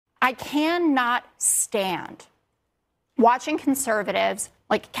I cannot stand watching conservatives,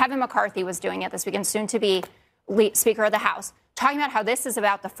 like Kevin McCarthy was doing it this weekend, soon to be Speaker of the House, talking about how this is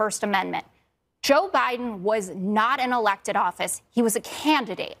about the First Amendment. Joe Biden was not in elected office. He was a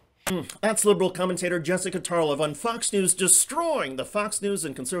candidate. That's liberal commentator Jessica Tarlov on Fox News, destroying the Fox News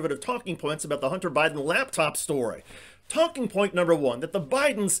and conservative talking points about the Hunter Biden laptop story. Talking point number one, that the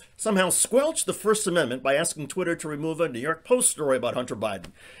Bidens somehow squelched the First Amendment by asking Twitter to remove a New York Post story about Hunter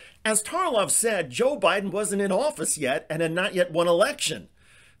Biden. As Tarlov said, Joe Biden wasn't in office yet and had not yet won election.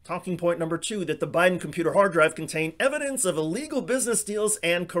 Talking point number two, that the Biden computer hard drive contained evidence of illegal business deals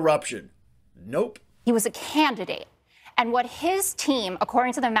and corruption. Nope. He was a candidate. And what his team,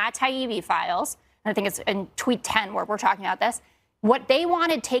 according to the Matt Taibbi files, and I think it's in tweet 10 where we're talking about this, what they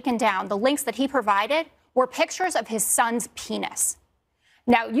wanted taken down, the links that he provided, were pictures of his son's penis.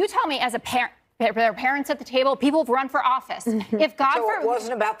 Now, you tell me, as a parent, there are parents at the table, people who run for office. If God so it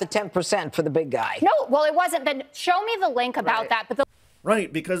wasn't about the 10% for the big guy. No, well, it wasn't. Then show me the link about that. But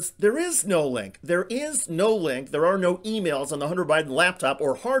Right, because there is no link. There is no link. There are no emails on the Hunter Biden laptop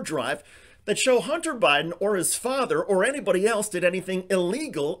or hard drive that show Hunter Biden or his father or anybody else did anything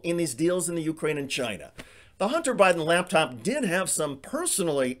illegal in these deals in the Ukraine and China. The Hunter Biden laptop did have some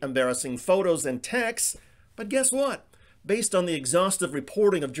personally embarrassing photos and texts, but guess what? Based on the exhaustive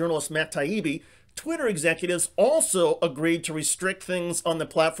reporting of journalist Matt Taibbi, Twitter executives also agreed to restrict things on the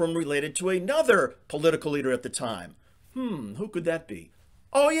platform related to another political leader at the time. Who could that be?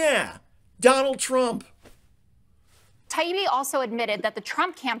 Oh yeah, Donald Trump. Taibbi also admitted that the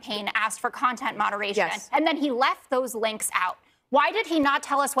Trump campaign asked for content moderation, and then he left those links out. Why did he not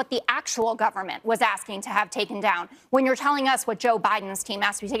tell us what the actual government was asking to have taken down when you're telling us what Joe Biden's team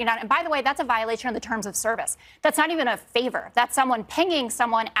asked to be taken down? And by the way, that's a violation of the terms of service. That's not even a favor. That's someone pinging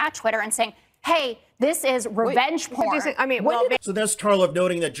someone at Twitter and saying, hey, this is revenge porn. So that's Tarlov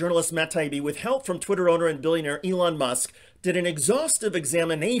noting that journalist Matt Taibbi, with help from Twitter owner and billionaire Elon Musk, did an exhaustive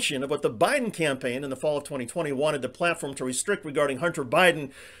examination of what the Biden campaign in the fall of 2020 wanted the platform to restrict regarding Hunter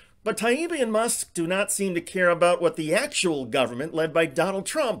Biden. But Taibbi and Musk do not seem to care about what the actual government, led by Donald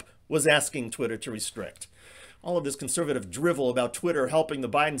Trump, was asking Twitter to restrict. All of this conservative drivel about Twitter helping the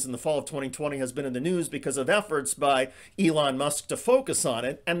Bidens in the fall of 2020 has been in the news because of efforts by Elon Musk to focus on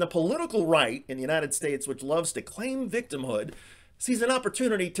it, and the political right in the United States, which loves to claim victimhood, sees an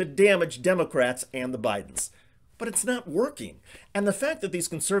opportunity to damage Democrats and the Bidens. But it's not working. And the fact that these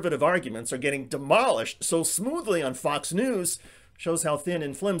conservative arguments are getting demolished so smoothly on Fox News shows how thin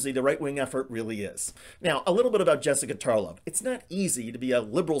and flimsy the right-wing effort really is. Now, a little bit about Jessica Tarlov. It's not easy to be a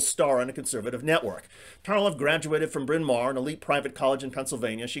liberal star on a conservative network. Tarlov graduated from Bryn Mawr, an elite private college in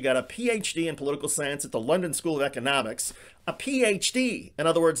Pennsylvania. She got a PhD in political science at the London School of Economics. A PhD, in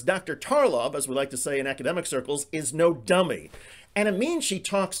other words, Dr. Tarlov, as we like to say in academic circles, is no dummy. And it means she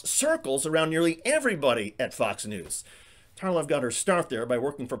talks circles around nearly everybody at Fox News. Tarlov got her start there by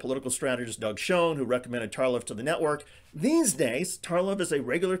working for political strategist Doug Schoen, who recommended Tarlov to the network. These days, Tarlov is a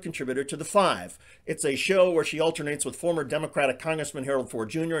regular contributor to The Five. It's a show where she alternates with former Democratic Congressman Harold Ford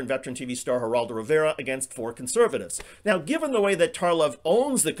Jr. and veteran TV star Geraldo Rivera against four conservatives. Now, given the way that Tarlov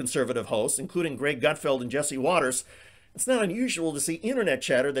owns the conservative hosts, including Greg Gutfeld and Jesse Waters, it's not unusual to see internet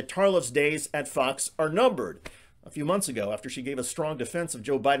chatter that Tarlov's days at Fox are numbered. A few months ago, after she gave a strong defense of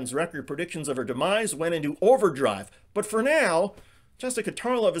Joe Biden's record, predictions of her demise went into overdrive. But for now, Jessica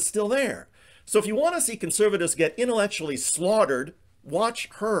Tarlov is still there. So if you want to see conservatives get intellectually slaughtered, watch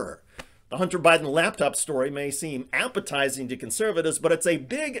her. The Hunter Biden laptop story may seem appetizing to conservatives, but it's a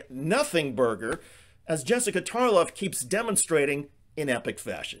big nothing burger, as Jessica Tarlov keeps demonstrating in epic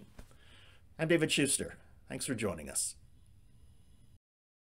fashion. I'm David Shuster. Thanks for joining us.